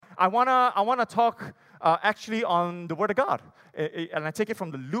I wanna talk actually on the Word of God, and I take it from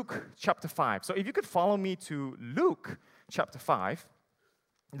the Luke chapter 5. So if you could follow me to Luke chapter 5,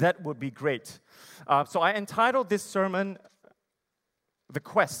 that would be great. So I entitled this sermon, "The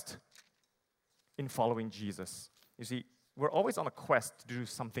Quest in Following Jesus." You see, we're always on a quest to do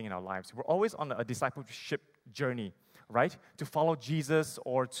something in our lives. We're always on a discipleship journey, right? To follow Jesus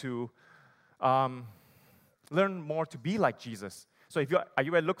or to learn more to be like Jesus. So are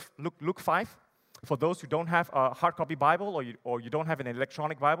you at Luke 5? For those who don't have a hard copy Bible or you don't have an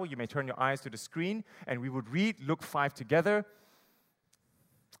electronic Bible, you may turn your eyes to the screen and we would read Luke 5 together.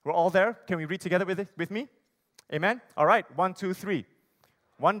 We're all there? Can we read together with me? Amen? All right, 1, 2, 3.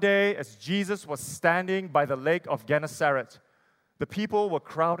 One day, as Jesus was standing by the lake of Gennesaret, the people were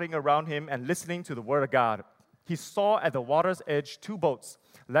crowding around him and listening to the word of God. He saw at the water's edge 2 boats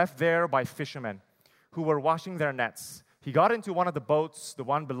left there by fishermen who were washing their nets. He got into one of the boats, the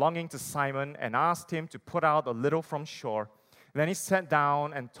one belonging to Simon, and asked him to put out a little from shore. Then he sat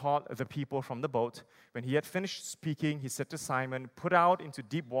down and taught the people from the boat. When he had finished speaking, he said to Simon, "Put out into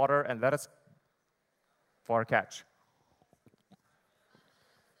deep water and let us for a catch."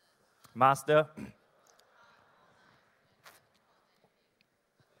 Master,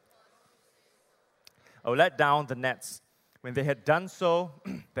 let down the nets. When they had done so,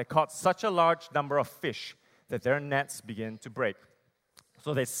 they caught such a large number of fish that their nets began to break.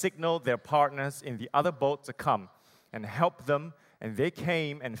 So they signaled their partners in the other boat to come and help them, and they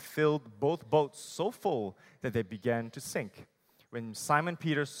came and filled both boats so full that they began to sink. When Simon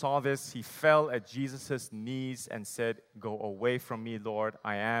Peter saw this, he fell at Jesus' knees and said, "Go away from me, Lord,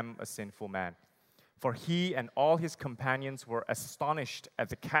 I am a sinful man." For he and all his companions were astonished at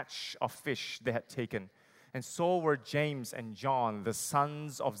the catch of fish they had taken. And so were James and John, the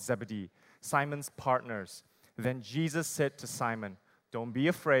sons of Zebedee, Simon's partners. Then Jesus said to Simon, "Don't be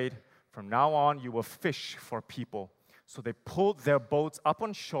afraid. From now on you will fish for people." So they pulled their boats up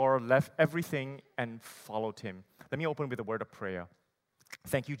on shore, left everything, and followed him. Let me open with a word of prayer.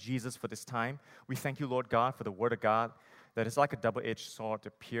 Thank you, Jesus, for this time. We thank you, Lord God, for the word of God that is like a double-edged sword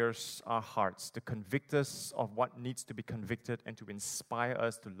to pierce our hearts, to convict us of what needs to be convicted, and to inspire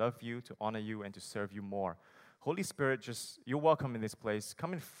us to love you, to honor you, and to serve you more. Holy Spirit, you're welcome in this place.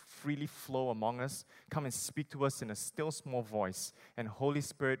 Come and freely flow among us. Come and speak to us in a still small voice. And Holy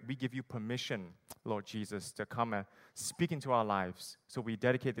Spirit, we give you permission, Lord Jesus, to come and speak into our lives. So we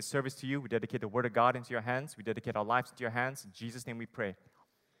dedicate this service to you. We dedicate the Word of God into your hands. We dedicate our lives into your hands. In Jesus' name we pray.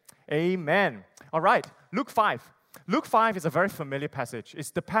 Amen. All right, Luke 5. Luke 5 is a very familiar passage.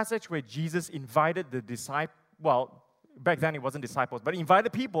 It's the passage where Jesus invited the disciples, well, back then it wasn't disciples, but he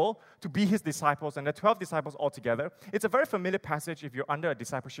invited people to be his disciples, and the 12 disciples all together. It's a very familiar passage if you're under a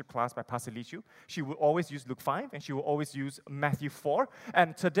discipleship class by Pastor Lichu. She will always use Luke 5, and she will always use Matthew 4.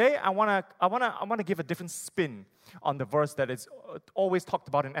 And today I wanna give a different spin on the verse that is always talked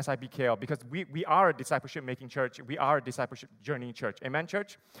about in SIBKL, because we are a discipleship-making church. We are a discipleship journeying church. Amen,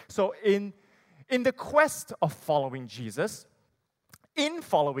 church? So in the quest of following Jesus, in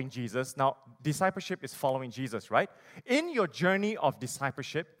following Jesus, now discipleship is following Jesus, right? In your journey of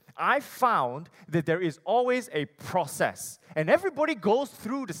discipleship, I found that there is always a process. And everybody goes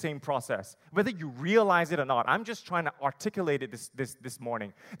through the same process, whether you realize it or not. I'm just trying to articulate it this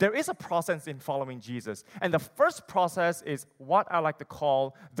morning. There is a process in following Jesus. And the first process is what I like to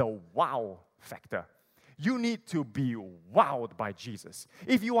call the wow factor. You need to be wowed by Jesus.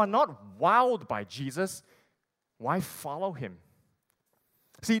 If you are not wowed by Jesus, why follow him?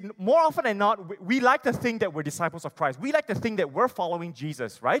 See, more often than not, we like to think that we're disciples of Christ. We like to think that we're following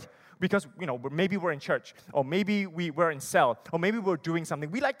Jesus, right? Because, maybe we're in church, or maybe we're in cell, or maybe we're doing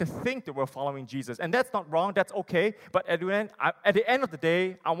something. We like to think that we're following Jesus, and that's not wrong, that's okay. But at the end of the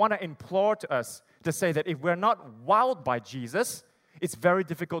day, I want to implore to us to say that if we're not wowed by Jesus, it's very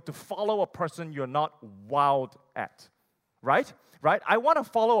difficult to follow a person you're not wowed at, right? Right? I want to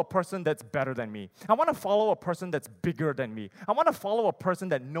follow a person that's better than me. I want to follow a person that's bigger than me. I want to follow a person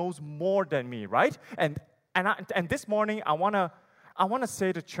that knows more than me, right? And this morning, I want to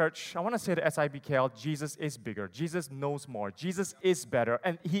say to church, I want to say to SIBKL, Jesus is bigger. Jesus knows more. Jesus is better,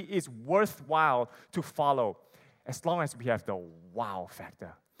 and he is worthwhile to follow as long as we have the wow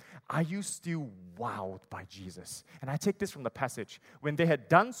factor. Are you still wowed by Jesus? And I take this from the passage. When they had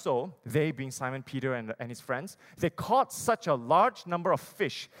done so, they, being Simon Peter and his friends, they caught such a large number of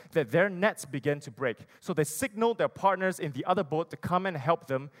fish that their nets began to break. So they signaled their partners in the other boat to come and help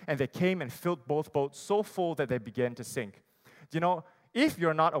them, and they came and filled both boats so full that they began to sink. If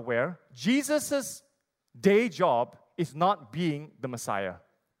you're not aware, Jesus' day job is not being the Messiah.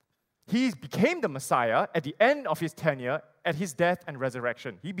 He became the Messiah at the end of his tenure at his death and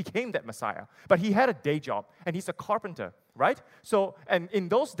resurrection. He became that Messiah. But he had a day job, and he's a carpenter, right? So, and in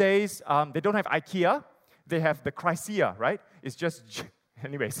those days, they don't have IKEA. They have the Chrysia, right? It's just...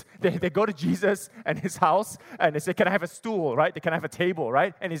 Anyways, they go to Jesus and his house, and they say, can I have a stool, right? Can I have a table,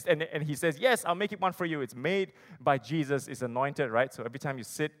 right? And he says, yes, I'll make it one for you. It's made by Jesus. It's anointed, right? So every time you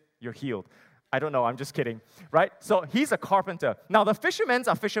sit, you're healed. I don't know. I'm just kidding, right? So he's a carpenter. Now, the fishermen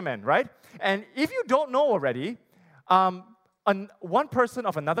are fishermen, right? And if you don't know already, one person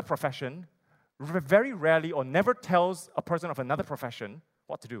of another profession very rarely or never tells a person of another profession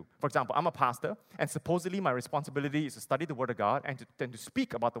what to do. For example, I'm a pastor, and supposedly my responsibility is to study the Word of God and to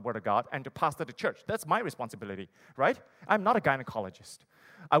speak about the Word of God and to pastor the church. That's my responsibility, right? I'm not a gynecologist.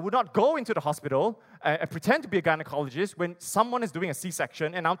 I would not go into the hospital and pretend to be a gynecologist when someone is doing a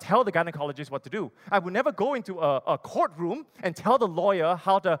C-section, and I'll tell the gynecologist what to do. I would never go into a courtroom and tell the lawyer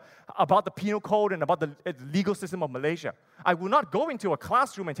about the penal code and about the legal system of Malaysia. I will not go into a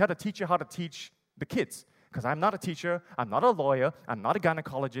classroom and tell the teacher how to teach the kids. Because I'm not a teacher, I'm not a lawyer, I'm not a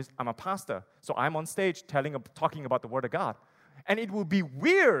gynecologist, I'm a pastor. So I'm on stage talking about the Word of God. And it would be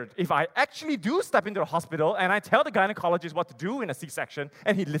weird if I actually do step into the hospital and I tell the gynecologist what to do in a C-section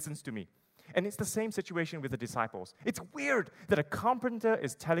and he listens to me. And it's the same situation with the disciples. It's weird that a carpenter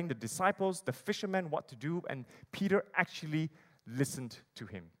is telling the disciples, the fishermen, what to do, and Peter actually listened to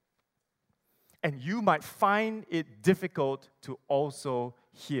him. And you might find it difficult to also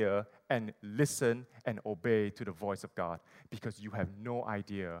hear and listen and obey to the voice of God because you have no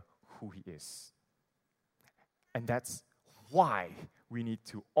idea who He is. And that's why we need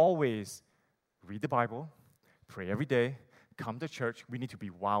to always read the Bible, pray every day, come to church. We need to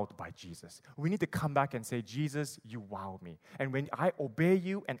be wowed by Jesus. We need to come back and say, Jesus, you wow me. And when I obey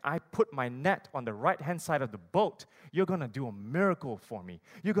you and I put my net on the right-hand side of the boat, you're going to do a miracle for me.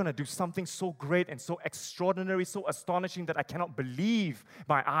 You're going to do something so great and so extraordinary, so astonishing that I cannot believe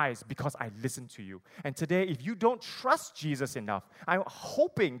my eyes because I listen to you. And today, if you don't trust Jesus enough, I'm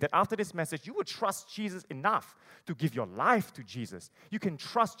hoping that after this message, you would trust Jesus enough to give your life to Jesus. You can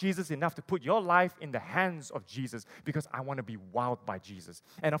trust Jesus enough to put your life in the hands of Jesus because I want to be wowed by Jesus.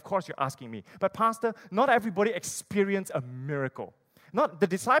 And of course, you're asking me, but Pastor, not everybody experienced a miracle. Not the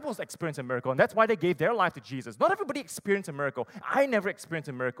disciples experienced a miracle, and that's why they gave their life to Jesus. Not everybody experienced a miracle. I never experienced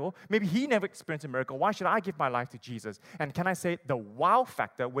a miracle. Maybe he never experienced a miracle. Why should I give my life to Jesus? And can I say the wow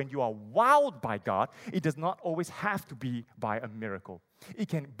factor, when you are wowed by God, it does not always have to be by a miracle. It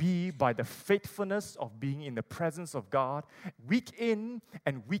can be by the faithfulness of being in the presence of God, week in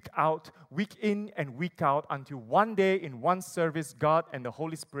and week out, until one day in one service, God and the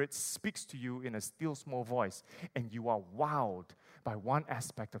Holy Spirit speaks to you in a still small voice, and you are wowed by one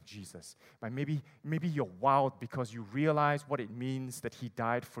aspect of Jesus. But maybe you're wowed because you realize what it means that He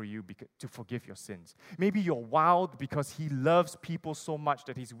died for you to forgive your sins. Maybe you're wowed because He loves people so much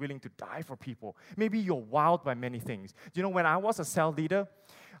that He's willing to die for people. Maybe you're wowed by many things. You know, when I was a cell leader,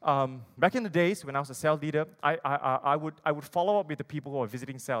 back in the days when I was a cell leader, I would follow up with the people who were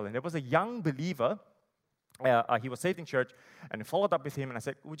visiting cell, and there was a young believer. He was saved in church, and I followed up with him, and I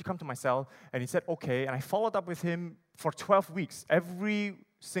said, would you come to my cell? And he said, okay, and I followed up with him for 12 weeks. Every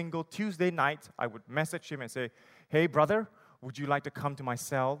single Tuesday night, I would message him and say, hey, brother, would you like to come to my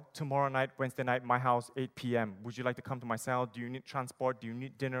cell tomorrow night, Wednesday night, my house, 8 p.m.? Would you like to come to my cell? Do you need transport? Do you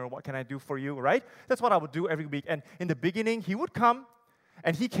need dinner? What can I do for you, right? That's what I would do every week. And in the beginning, he would come,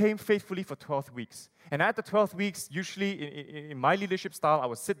 and he came faithfully for 12 weeks. And at the 12 weeks, usually in my leadership style,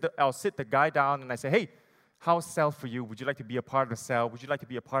 I'll sit the guy down, and I say, hey, how's cell for you? Would you like to be a part of the cell? Would you like to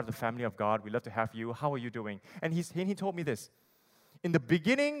be a part of the family of God? We'd love to have you. How are you doing? And he told me this. In the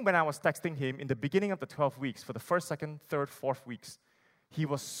beginning, when I was texting him, in the beginning of the 12 weeks, for the first, second, third, fourth weeks, he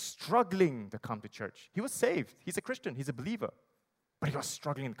was struggling to come to church. He was saved. He's a Christian. He's a believer. But he was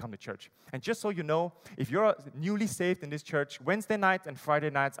struggling to come to church. And just so you know, if you're newly saved in this church, Wednesday nights and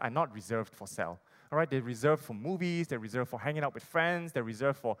Friday nights are not reserved for cell. All right, they're reserved for movies, they're reserved for hanging out with friends, they're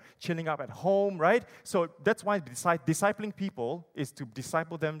reserved for chilling out at home, right? So that's why discipling people is to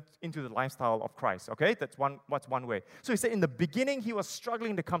disciple them into the lifestyle of Christ, okay? That's one way. So he said in the beginning, he was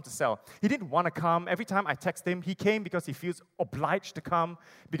struggling to come to cell. He didn't want to come. Every time I text him, he came because he feels obliged to come,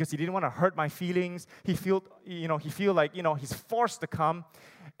 because he didn't want to hurt my feelings. He feel like, he's forced to come.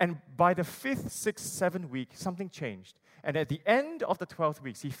 And by the 5th, 6th, 7th week, something changed. And at the end of the 12th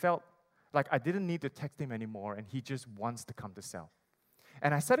weeks, he felt like I didn't need to text him anymore, and he just wants to come to cell.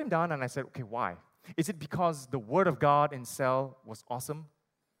 And I sat him down and I said, okay, why? Is it because the Word of God in cell was awesome?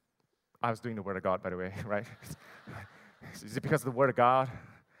 I was doing the Word of God, by the way, right? Is it because of the Word of God?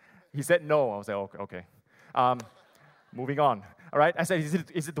 He said no. I was like, okay. Moving on. All right? I said,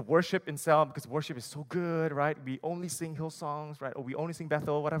 is it the worship itself? Because worship is so good, right? We only sing Hillsongs, right? Or we only sing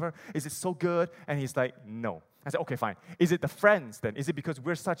Bethel, whatever. Is it so good? And he's like, no. I said, okay, fine. Is it the friends then? Is it because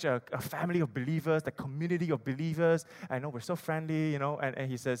we're such a family of believers, the community of believers? I know we're so friendly, And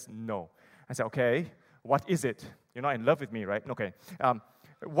he says, no. I said, okay, what is it? You're not in love with me, right? Okay.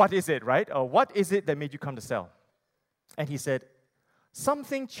 What is it, right? What is it that made you come to cell? And he said,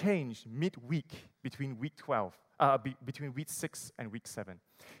 something changed midweek between week 12, between week 6 and week 7.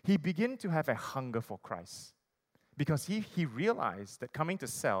 He began to have a hunger for Christ because he realized that coming to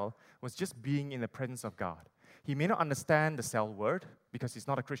cell was just being in the presence of God. He may not understand the cell word because he's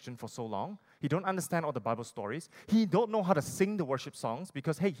not a Christian for so long. He don't understand all the Bible stories. He don't know how to sing the worship songs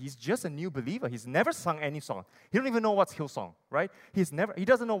because, hey, he's just a new believer. He's never sung any song. He don't even know what's Hillsong, right? He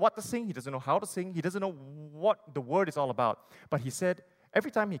doesn't know what to sing. He doesn't know how to sing. He doesn't know what the word is all about. But he said, every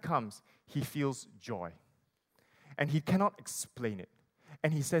time he comes, he feels joy. And he cannot explain it.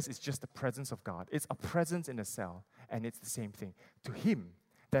 And he says it's just the presence of God. It's a presence in the cell, and it's the same thing. To him,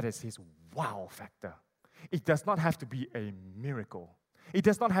 that is his wow factor. It does not have to be a miracle. It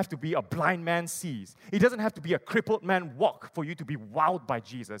does not have to be a blind man sees. It doesn't have to be a crippled man walk for you to be wowed by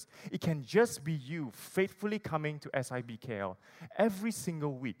Jesus. It can just be you faithfully coming to SIBKL every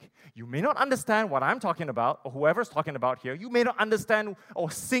single week. You may not understand what I'm talking about or whoever's talking about here. You may not understand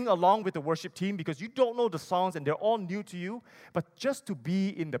or sing along with the worship team because you don't know the songs and they're all new to you. But just to be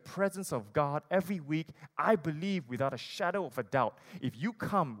in the presence of God every week, I believe without a shadow of a doubt, if you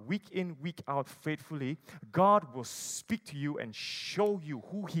come week in, week out faithfully, God will speak to you and show you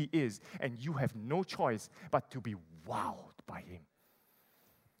who He is, and you have no choice but to be wowed by Him.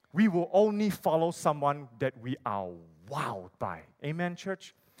 We will only follow someone that we are wowed by. Amen,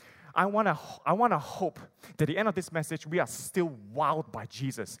 church? I want to hope that at the end of this message, we are still wowed by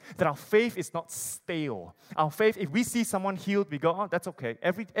Jesus. That our faith is not stale. Our faith, if we see someone healed, we go, oh, that's okay.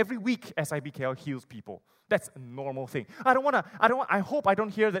 Every week, SIBKL heals people. That's a normal thing. I hope I don't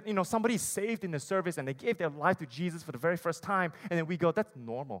hear that, somebody is saved in the service and they gave their life to Jesus for the very first time, and then we go, that's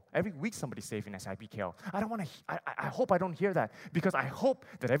normal. Every week somebody's saved in SIBKL. I hope I don't hear that, because I hope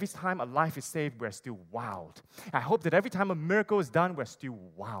that every time a life is saved, we're still wowed. I hope that every time a miracle is done, we're still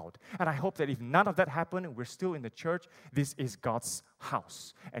wowed. And I hope that if none of that happened and we're still in the church, this is God's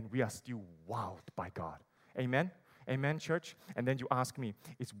house, and we are still wowed by God. Amen? Amen, church? And then you ask me,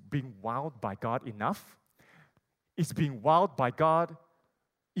 is being wowed by God enough? Is being wowed by God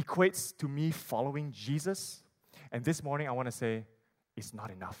equates to me following Jesus? And this morning I want to say, it's not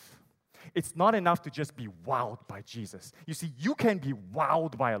enough. It's not enough to just be wowed by Jesus. You see, you can be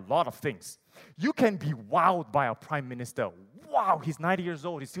wowed by a lot of things. You can be wowed by our Prime Minister. Wow, he's 90 years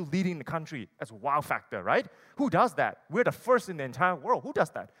old. He's still leading the country. That's a wow factor, right? Who does that? We're the first in the entire world. Who does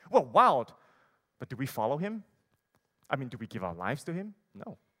that? We're wowed. But do we follow him? Do we give our lives to him?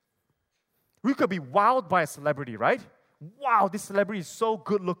 No. We could be wowed by a celebrity, right? Wow, this celebrity is so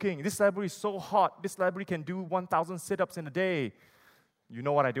good looking. This celebrity is so hot. This celebrity can do 1,000 sit-ups in a day. You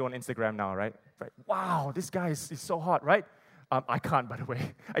know what I do on Instagram now, right? Wow, this guy is so hot, right? I can't, by the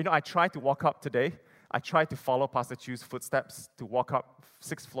way. I tried to walk up today. I tried to follow Pastor Chu's footsteps to walk up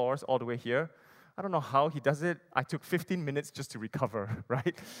 6 floors all the way here. I don't know how he does it. I took 15 minutes just to recover,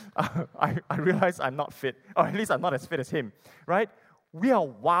 right? I realized I'm not fit, or at least I'm not as fit as him, right? We are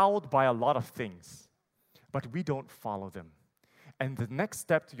wowed by a lot of things, but we don't follow them. And the next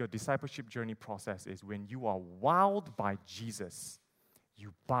step to your discipleship journey process is when you are wowed by Jesus,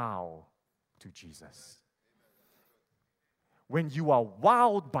 you bow to Jesus. When you are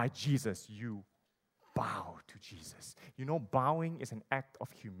wowed by Jesus, you bow to Jesus. Bowing is an act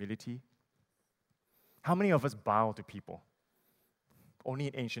of humility. How many of us bow to people? Only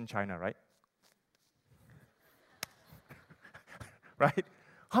in ancient China, right? Right?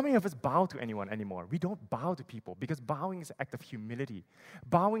 How many of us bow to anyone anymore? We don't bow to people because bowing is an act of humility.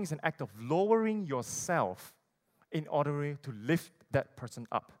 Bowing is an act of lowering yourself in order to lift that person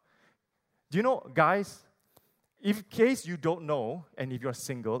up. Do you know, guys, in case you don't know, and if you're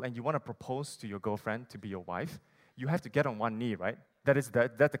single and you want to propose to your girlfriend to be your wife, you have to get on one knee, right? That's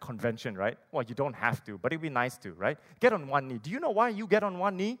the convention, right? Well, you don't have to, but it'd be nice to, right? Get on one knee. Do you know why you get on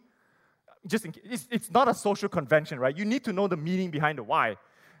one knee? It's not a social convention, right? You need to know the meaning behind the why.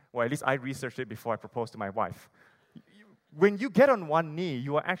 Well, at least I researched it before I proposed to my wife. When you get on one knee,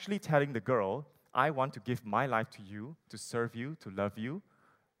 you are actually telling the girl, I want to give my life to you, to serve you, to love you,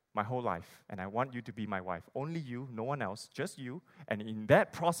 my whole life. And I want you to be my wife. Only you, no one else, just you. And in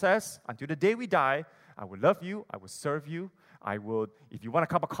that process, until the day we die, I will love you, I will serve you, if you want a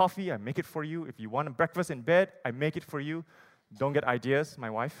cup of coffee, I make it for you. If you want a breakfast in bed, I make it for you. Don't get ideas, my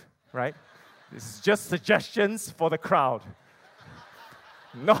wife, right? This is just suggestions for the crowd.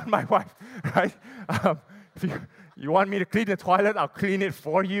 Not my wife, right? If you want me to clean the toilet, I'll clean it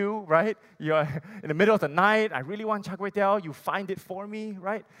for you, right? You're in the middle of the night, I really want char kway teow, you find it for me,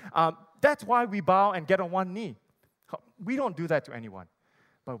 right? That's why we bow and get on one knee. We don't do that to anyone,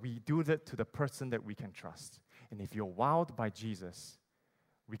 but we do that to the person that we can trust. And if you're wowed by Jesus,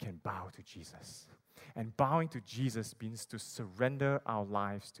 we can bow to Jesus. And bowing to Jesus means to surrender our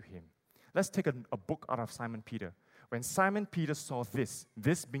lives to Him. Let's take a book out of Simon Peter. When Simon Peter saw this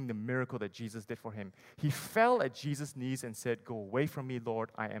being the miracle that Jesus did for him, he fell at Jesus' knees and said, "Go away from me,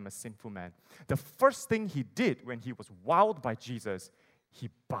 Lord, I am a sinful man." The first thing he did when he was wowed by Jesus, he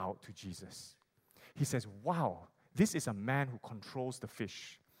bowed to Jesus. He says, "Wow, this is a man who controls the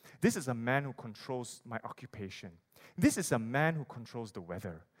fish. This is a man who controls my occupation. This is a man who controls the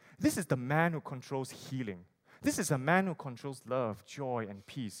weather. This is the man who controls healing. This is a man who controls love, joy, and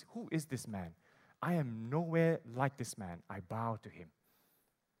peace. Who is this man? I am nowhere like this man. I bow to him."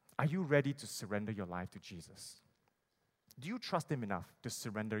 Are you ready to surrender your life to Jesus? Do you trust Him enough to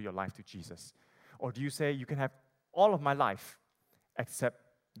surrender your life to Jesus? Or do you say, you can have all of my life except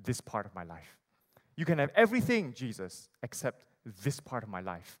this part of my life? You can have everything, Jesus, except this part of my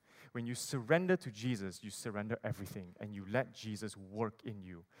life. When you surrender to Jesus, you surrender everything and you let Jesus work in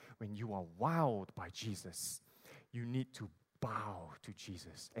you. When you are wowed by Jesus, you need to bow to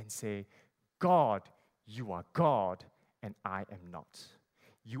Jesus and say, "God, you are God and I am not.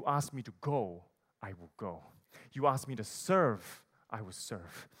 You ask me to go, I will go. You ask me to serve, I will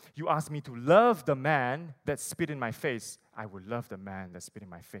serve. You ask me to love the man that spit in my face, I will love the man that spit in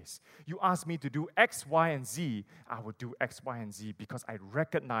my face. You ask me to do X, Y, and Z, I will do X, Y, and Z because I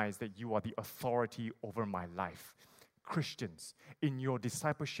recognize that you are the authority over my life." Christians, in your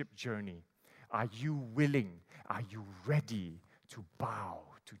discipleship journey, are you willing, are you ready to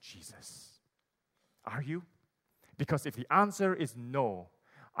bow to Jesus? Are you? Because if the answer is no,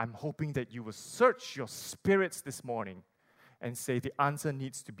 I'm hoping that you will search your spirits this morning and say the answer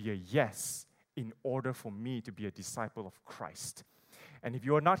needs to be a yes in order for me to be a disciple of Christ. And if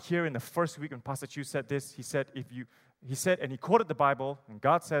you are not here in the first week when Pastor Chu said this, he said, and he quoted the Bible, and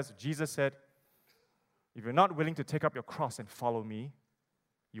God says, Jesus said, "If you're not willing to take up your cross and follow me,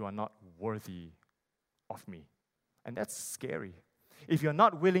 you are not worthy of me." And that's scary. If you're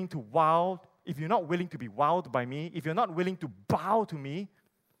not willing to be wowed by me, if you're not willing to bow to me,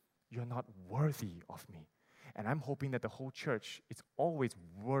 you're not worthy of me. And I'm hoping that the whole church is always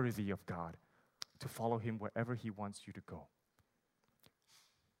worthy of God to follow Him wherever He wants you to go.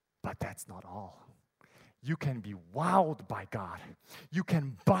 But that's not all. You can be wowed by God. You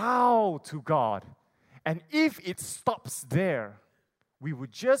can bow to God. And if it stops there, we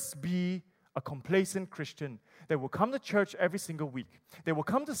would just be a complacent Christian that will come to church every single week. They will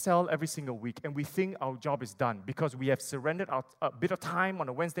come to cell every single week, and we think our job is done because we have surrendered a bit of time on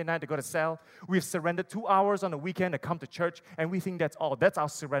a Wednesday night to go to cell. We've surrendered 2 hours on a weekend to come to church, and we think that's all. That's our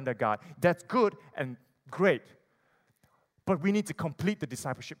surrender, God. That's good and great. But we need to complete the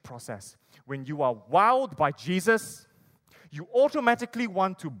discipleship process. When you are wowed by Jesus, you automatically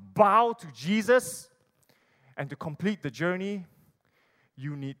want to bow to Jesus, and to complete the journey,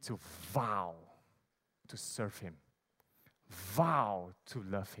 you need to vow to serve Him, vow to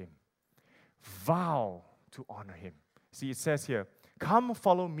love Him, vow to honor Him. See, it says here, "Come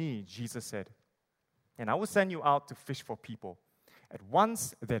follow me," Jesus said, "and I will send you out to fish for people." At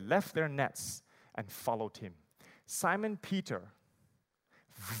once they left their nets and followed Him. Simon Peter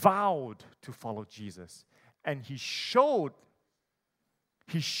vowed to follow Jesus, and he showed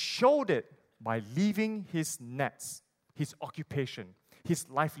it by leaving his nets, his occupation, his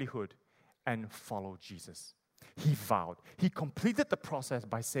livelihood, and follow Jesus. He vowed. He completed the process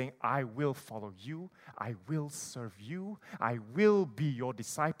by saying, "I will follow you, I will serve you, I will be your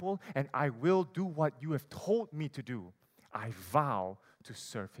disciple, and I will do what you have told me to do. I vow to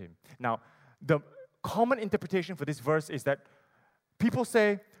serve Him." Now, the common interpretation for this verse is that people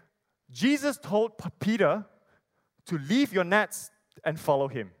say, Jesus told Peter to leave your nets and follow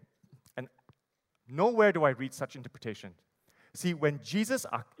Him. And nowhere do I read such interpretation. See, when Jesus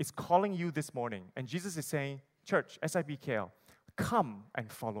is calling you this morning, and Jesus is saying, "Church, SIBKL, come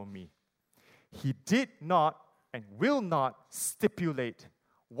and follow me," He did not and will not stipulate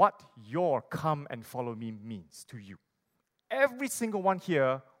what your "come and follow me" means to you. Every single one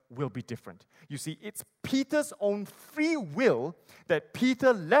here will be different. You see, it's Peter's own free will that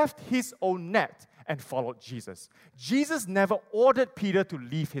Peter left his own net and followed Jesus. Jesus never ordered Peter to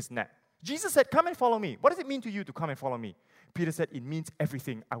leave his net. Jesus said, "Come and follow me." What does it mean to you to come and follow me? Peter said, "It means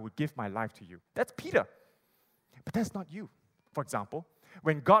everything. I would give my life to you." That's Peter. But that's not you. For example,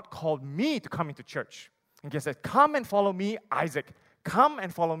 when God called me to come into church, and He said, "Come and follow me, Isaac. Come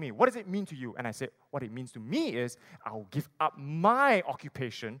and follow me. What does it mean to you? And I said, what it means to me is I'll give up my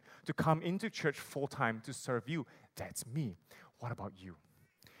occupation to come into church full-time to serve you. That's me. What about you?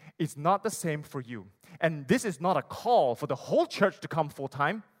 It's not the same for you. And this is not a call for the whole church to come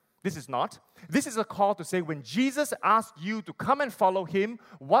full-time. This is not. This is a call to say when Jesus asked you to come and follow him,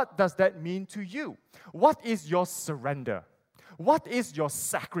 what does that mean to you? What is your surrender? What is your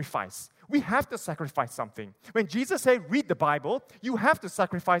sacrifice? We have to sacrifice something. When Jesus said, read the Bible, you have to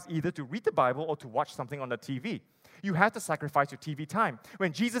sacrifice either to read the Bible or to watch something on the TV. You have to sacrifice your TV time.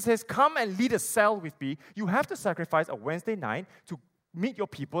 When Jesus says, come and lead a cell with me, you have to sacrifice a Wednesday night to meet your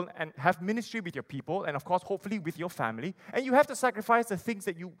people and have ministry with your people and, of course, hopefully with your family. And you have to sacrifice the things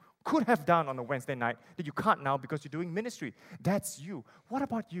that you could have done on a Wednesday night that you can't now because you're doing ministry. That's you. What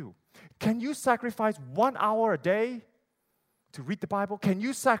about you? Can you sacrifice 1 hour a day to read the Bible? Can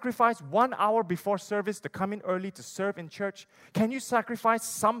you sacrifice 1 hour before service to come in early to serve in church? Can you sacrifice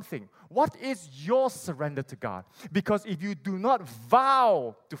something? What is your surrender to God? Because if you do not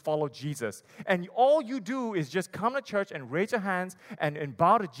vow to follow Jesus, and all you do is just come to church and raise your hands and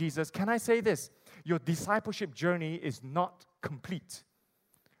bow to Jesus, can I say this? Your discipleship journey is not complete.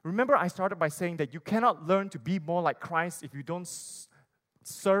 Remember, I started by saying that you cannot learn to be more like Christ if you don't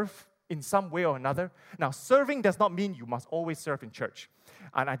serve in some way or another. Now, serving does not mean you must always serve in church.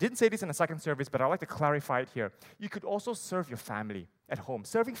 And I didn't say this in the second service, but I'd like to clarify it here. You could also serve your family at home.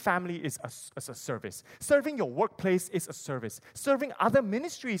 Serving family is a service. Serving your workplace is a service. Serving other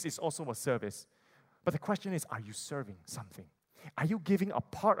ministries is also a service. But the question is, are you serving something? Are you giving a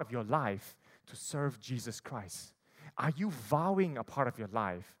part of your life to serve Jesus Christ? Are you vowing a part of your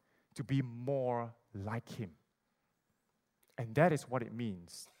life to be more like him? And that is what it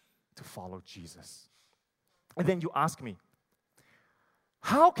means to follow Jesus. And then you ask me,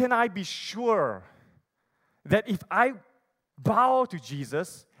 how can I be sure that if I bow to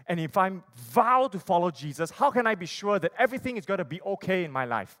Jesus and if I vow to follow Jesus, how can I be sure that everything is going to be okay in my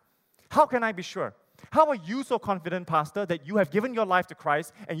life? How can I be sure? How are you so confident, Pastor, that you have given your life to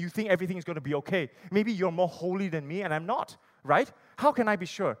Christ and you think everything is going to be okay? Maybe you're more holy than me and I'm not, right? How can I be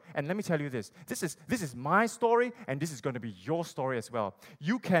sure? And let me tell you this. This is my story and this is going to be your story as well.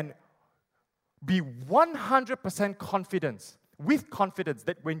 You can be 100% with confidence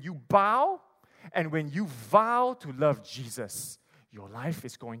that when you bow and when you vow to love Jesus, your life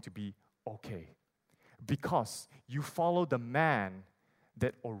is going to be okay. Because you follow the man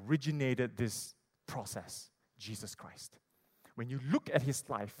that originated this process, Jesus Christ. When you look at his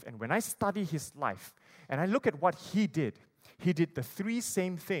life, and when I study his life, and I look at what he did the three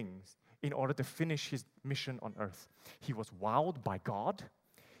same things in order to finish his mission on earth. He was wowed by God,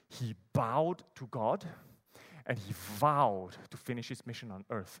 he bowed to God, and he vowed to finish his mission on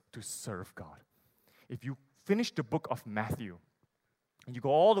earth to serve God. If you finish the book of Matthew, and you go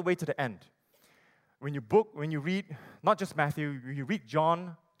all the way to the end, when you read, not just Matthew, you read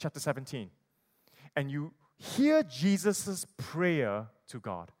John chapter 17, and you hear Jesus' prayer to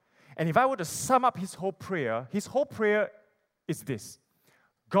God. And if I were to sum up his whole prayer is this: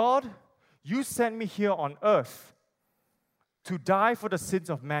 God, you sent me here on earth to die for the sins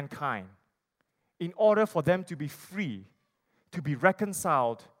of mankind in order for them to be free, to be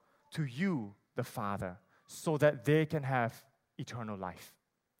reconciled to you, the Father, so that they can have eternal life.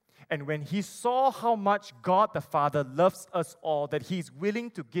 And when he saw how much God the Father loves us all, that he's willing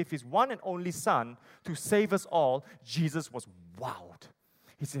to give his one and only Son to save us all, Jesus was wowed.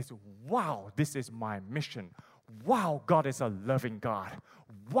 He says, wow, this is my mission. Wow, God is a loving God.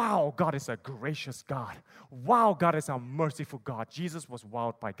 Wow, God is a gracious God. Wow, God is a merciful God. Jesus was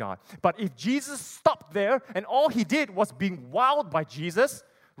wowed by God. But if Jesus stopped there and all he did was being wowed by Jesus,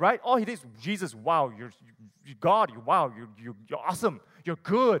 right? All he did is, Jesus, wow, you're God, you're awesome. You're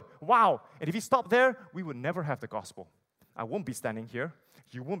good. Wow. And if he stopped there, we would never have the gospel. I won't be standing here.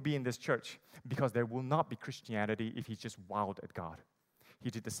 You won't be in this church because there will not be Christianity if he's just wowed at God. He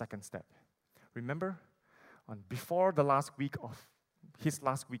did the second step. Remember, before the last week of his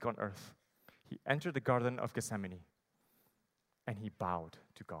last week on earth, he entered the Garden of Gethsemane and he bowed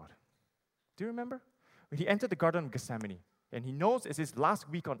to God. Do you remember? When he entered the Garden of Gethsemane, and he knows it's his last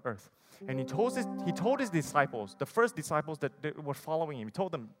week on earth. And he told his disciples, the first disciples that were following him, he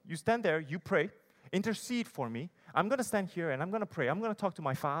told them, you stand there, you pray, intercede for me. I'm going to stand here and I'm going to pray. I'm going to talk to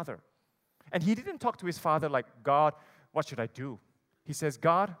my Father. And he didn't talk to his Father like, God, what should I do? He says,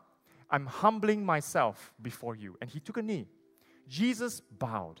 God, I'm humbling myself before you. And he took a knee. Jesus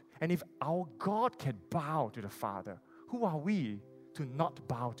bowed. And if our God can bow to the Father, who are we to not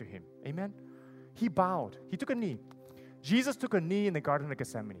bow to him? Amen? He bowed. He took a knee. Jesus took a knee in the Garden of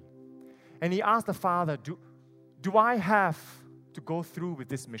Gethsemane. And he asked the Father, do I have to go through with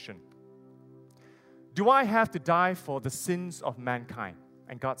this mission? Do I have to die for the sins of mankind?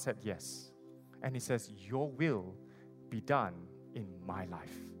 And God said, yes. And He says, your will be done in my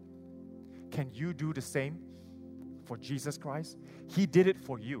life. Can you do the same for Jesus Christ? He did it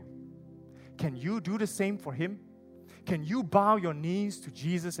for you. Can you do the same for Him? Can you bow your knees to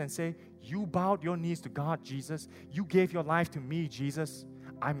Jesus and say, you bowed your knees to God, Jesus. You gave your life to me, Jesus.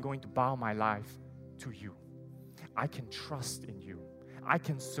 I'm going to bow my life to you. I can trust in you. I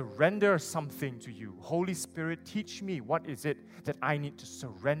can surrender something to you. Holy Spirit, teach me what is it that I need to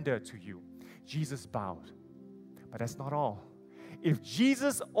surrender to you. Jesus bowed. But that's not all. If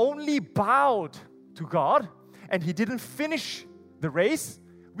Jesus only bowed to God and He didn't finish the race,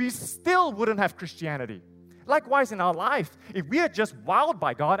 we still wouldn't have Christianity. Likewise, in our life, if we are just wowed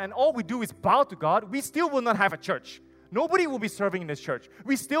by God and all we do is bow to God, we still will not have a church. Nobody will be serving in this church.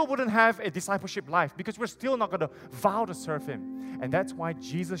 We still wouldn't have a discipleship life because we're still not going to vow to serve Him. And that's why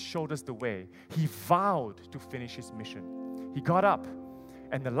Jesus showed us the way. He vowed to finish His mission. He got up,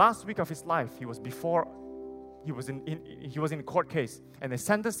 and the last week of His life, he was in a court case, and they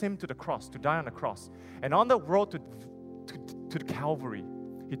sentenced Him to the cross, to die on the cross. And on the road to the Calvary,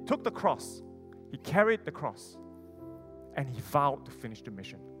 He took the cross, He carried the cross, and He vowed to finish the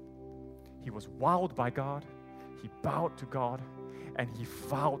mission. He was wowed by God. He bowed to God, and He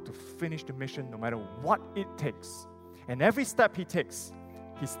vowed to finish the mission no matter what it takes. And every step He takes,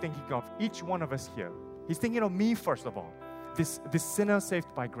 He's thinking of each one of us here. He's thinking of me first of all. This sinner saved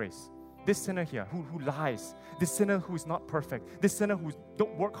by grace. This sinner here who lies. This sinner who is not perfect. This sinner who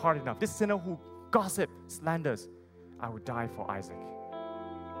don't work hard enough. This sinner who gossip, slanders. I would die for Isaac.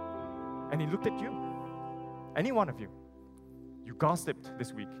 And He looked at you. Any one of you. You gossiped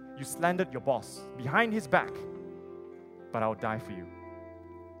this week. You slandered your boss behind his back. But I'll die for you.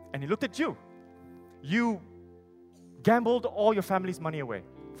 And He looked at you. You gambled all your family's money away,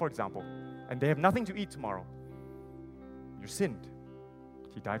 for example, and they have nothing to eat tomorrow. You sinned.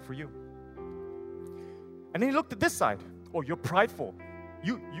 He died for you. And then He looked at this side. Oh, you're prideful.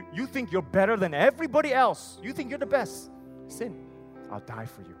 You think you're better than everybody else. You think you're the best. Sin. I'll die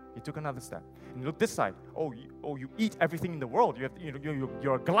for you. He took another step. And look this side. You eat everything in the world.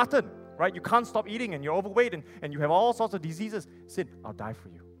 You're a glutton, right? You can't stop eating and you're overweight and you have all sorts of diseases. Sin, I'll die for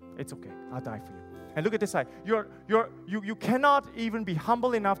you. It's okay. I'll die for you. And look at this side. You cannot even be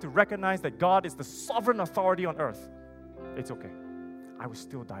humble enough to recognize that God is the sovereign authority on earth. It's okay. I will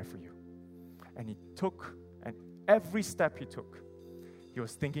still die for you. And He took, and every step He took, He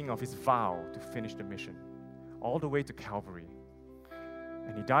was thinking of His vow to finish the mission, all the way to Calvary.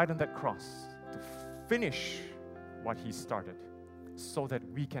 And He died on that cross to finish what He started so that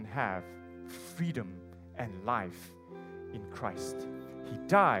we can have freedom and life in Christ. He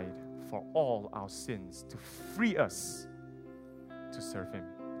died for all our sins to free us to serve Him,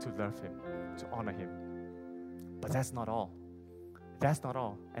 to love Him, to honor Him. But that's not all. That's not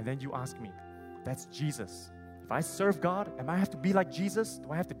all. And then you ask me, that's Jesus. If I serve God, am I have to be like Jesus?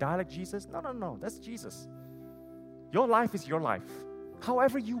 Do I have to die like Jesus? No. That's Jesus. Your life is your life.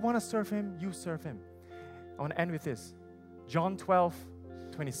 However you want to serve Him, you serve Him. I want to end with this. John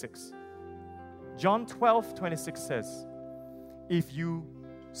 12:26. John 12:26 says, if you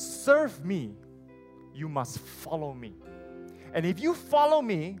serve me, you must follow me. And if you follow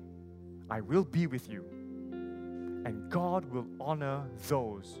me, I will be with you. And God will honor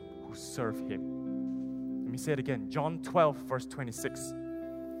those who serve Him. Let me say it again. John 12:26.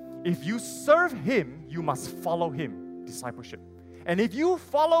 If you serve Him, you must follow Him. Discipleship. And if you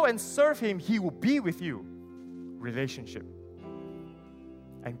follow and serve Him, He will be with you. Relationship.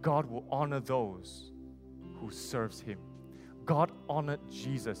 And God will honor those who serves Him. God honored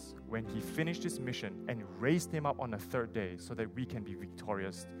Jesus when He finished His mission and raised Him up on the third day so that we can be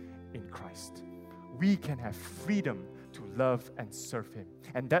victorious in Christ. We can have freedom to love and serve Him.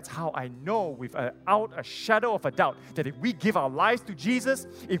 And that's how I know without a shadow of a doubt that if we give our lives to Jesus,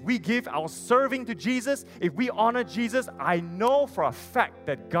 if we give our serving to Jesus, if we honor Jesus, I know for a fact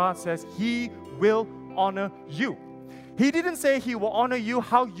that God says He will honor you. He didn't say He will honor you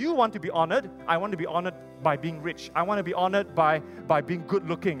how you want to be honored. I want to be honored by being rich. I want to be honored by being good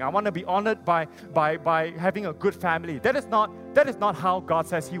looking. I want to be honored by having a good family. That is not how God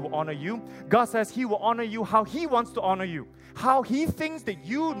says He will honor you. God says He will honor you how He wants to honor you. How He thinks that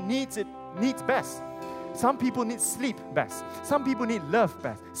you needs best. Some people need sleep best. Some people need love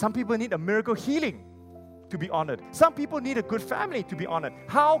best. Some people need a miracle healing to be honored. Some people need a good family to be honored.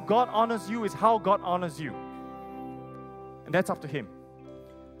 How God honors you is how God honors you. And that's up to Him.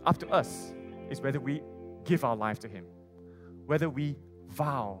 Up to us is whether we give our life to Him, whether we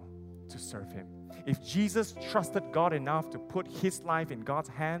vow to serve Him. If Jesus trusted God enough to put His life in God's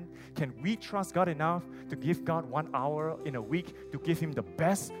hand, can we trust God enough to give God 1 hour in a week, to give Him the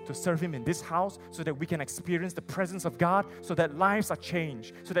best, to serve Him in this house, so that we can experience the presence of God, so that lives are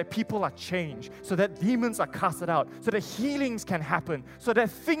changed, so that people are changed, so that demons are casted out, so that healings can happen, so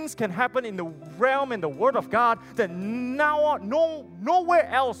that things can happen in the realm and the Word of God that now nowhere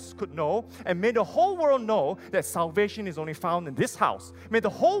else could know. And may the whole world know that salvation is only found in this house. May the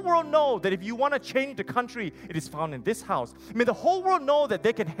whole world know that if you want to change the country, it is found in this house. May the whole world know that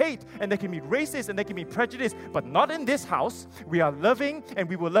they can hate and they can be racist and they can be prejudiced, but not in this house. We are loving and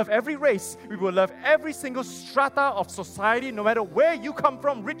we will love every race. We will love every single strata of society, no matter where you come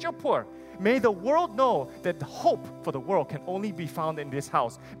from, rich or poor. May the world know that the hope for the world can only be found in this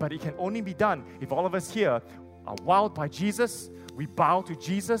house, but it can only be done if all of us here are wowed by Jesus, we bow to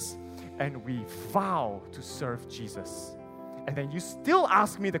Jesus, and we vow to serve Jesus. And then you still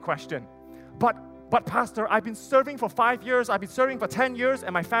ask me the question, but Pastor, I've been serving for 5 years, I've been serving for 10 years,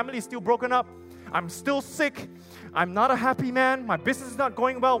 and my family is still broken up. I'm still sick. I'm not a happy man. My business is not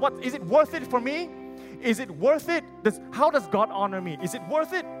going well. What is it worth it for me? Is it worth it? How does God honor me? Is it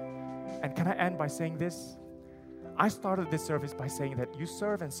worth it? And can I end by saying this? I started this service by saying that you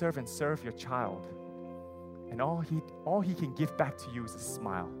serve and serve and serve your child, and all he can give back to you is a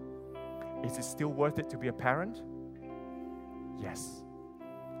smile. Is it still worth it to be a parent? Yes.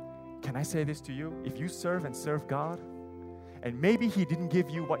 Can I say this to you? If you serve and serve God, and maybe He didn't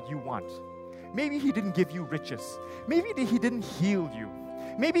give you what you want, maybe He didn't give you riches, maybe He didn't heal you,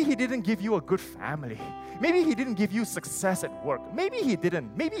 maybe He didn't give you a good family, maybe He didn't give you success at work, maybe He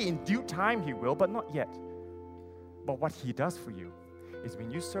didn't, maybe in due time He will, but not yet. But what He does for you is when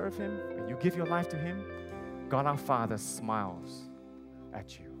you serve Him, when you give your life to Him, God our Father smiles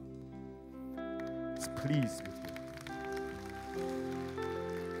at you. He's pleased with you.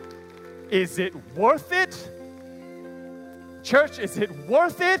 Is it worth it? Church, is it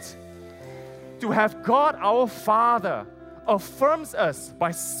worth it to have God our Father affirms us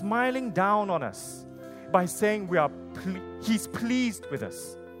by smiling down on us, by saying He's pleased with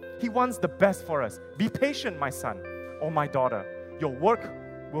us. He wants the best for us. Be patient, my son or my daughter. Your work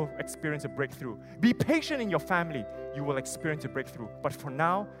will experience a breakthrough. Be patient in your family. You will experience a breakthrough. But for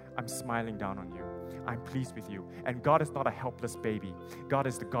now, I'm smiling down on you. I'm pleased with you. And God is not a helpless baby. God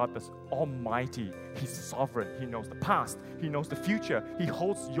is the God that's almighty. He's sovereign. He knows the past. He knows the future. He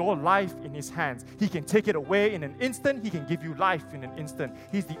holds your life in His hands. He can take it away in an instant. He can give you life in an instant.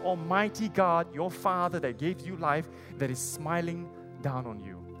 He's the almighty God, your Father that gave you life, that is smiling down on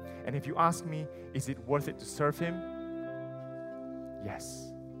you. And if you ask me, is it worth it to serve Him? Yes.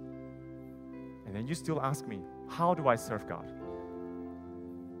 And then you still ask me, how do I serve God?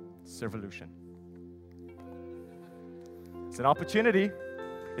 Servolution. It's an opportunity.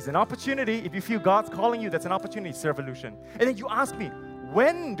 It's an opportunity. If you feel God's calling you, that's an opportunity. Servolution. And then you ask me,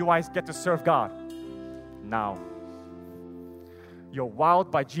 when do I get to serve God? Now. You're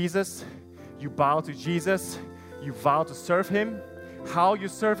wowed by Jesus. You bow to Jesus. You vow to serve Him. How you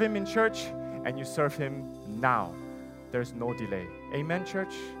serve Him in church, and you serve Him now. There's no delay. Amen,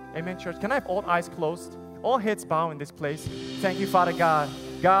 church? Amen, church? Can I have all eyes closed? All heads bow in this place. Thank you, Father God.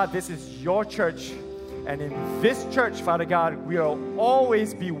 God, this is your church. And in this church, Father God, we will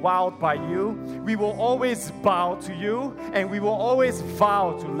always be wowed by you. We will always bow to you. And we will always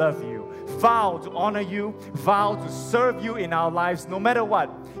vow to love you. Vow to honor you. Vow to serve you in our lives no matter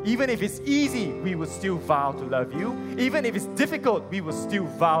what. Even if it's easy, we will still vow to love you. Even if it's difficult, we will still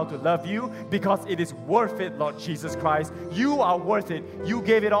vow to love you, because it is worth it, Lord Jesus Christ. You are worth it. You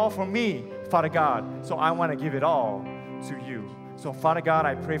gave it all for me, Father God. So I want to give it all to you. So Father God,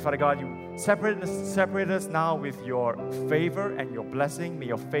 I pray, Father God, you separate us now with your favor and your blessing. May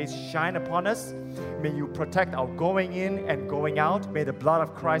your face shine upon us. May you protect our going in and going out. May the blood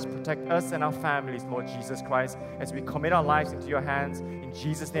of Christ protect us and our families, Lord Jesus Christ, as we commit our lives into your hands. In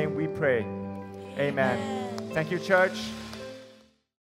Jesus' name we pray. Amen. Thank you, church.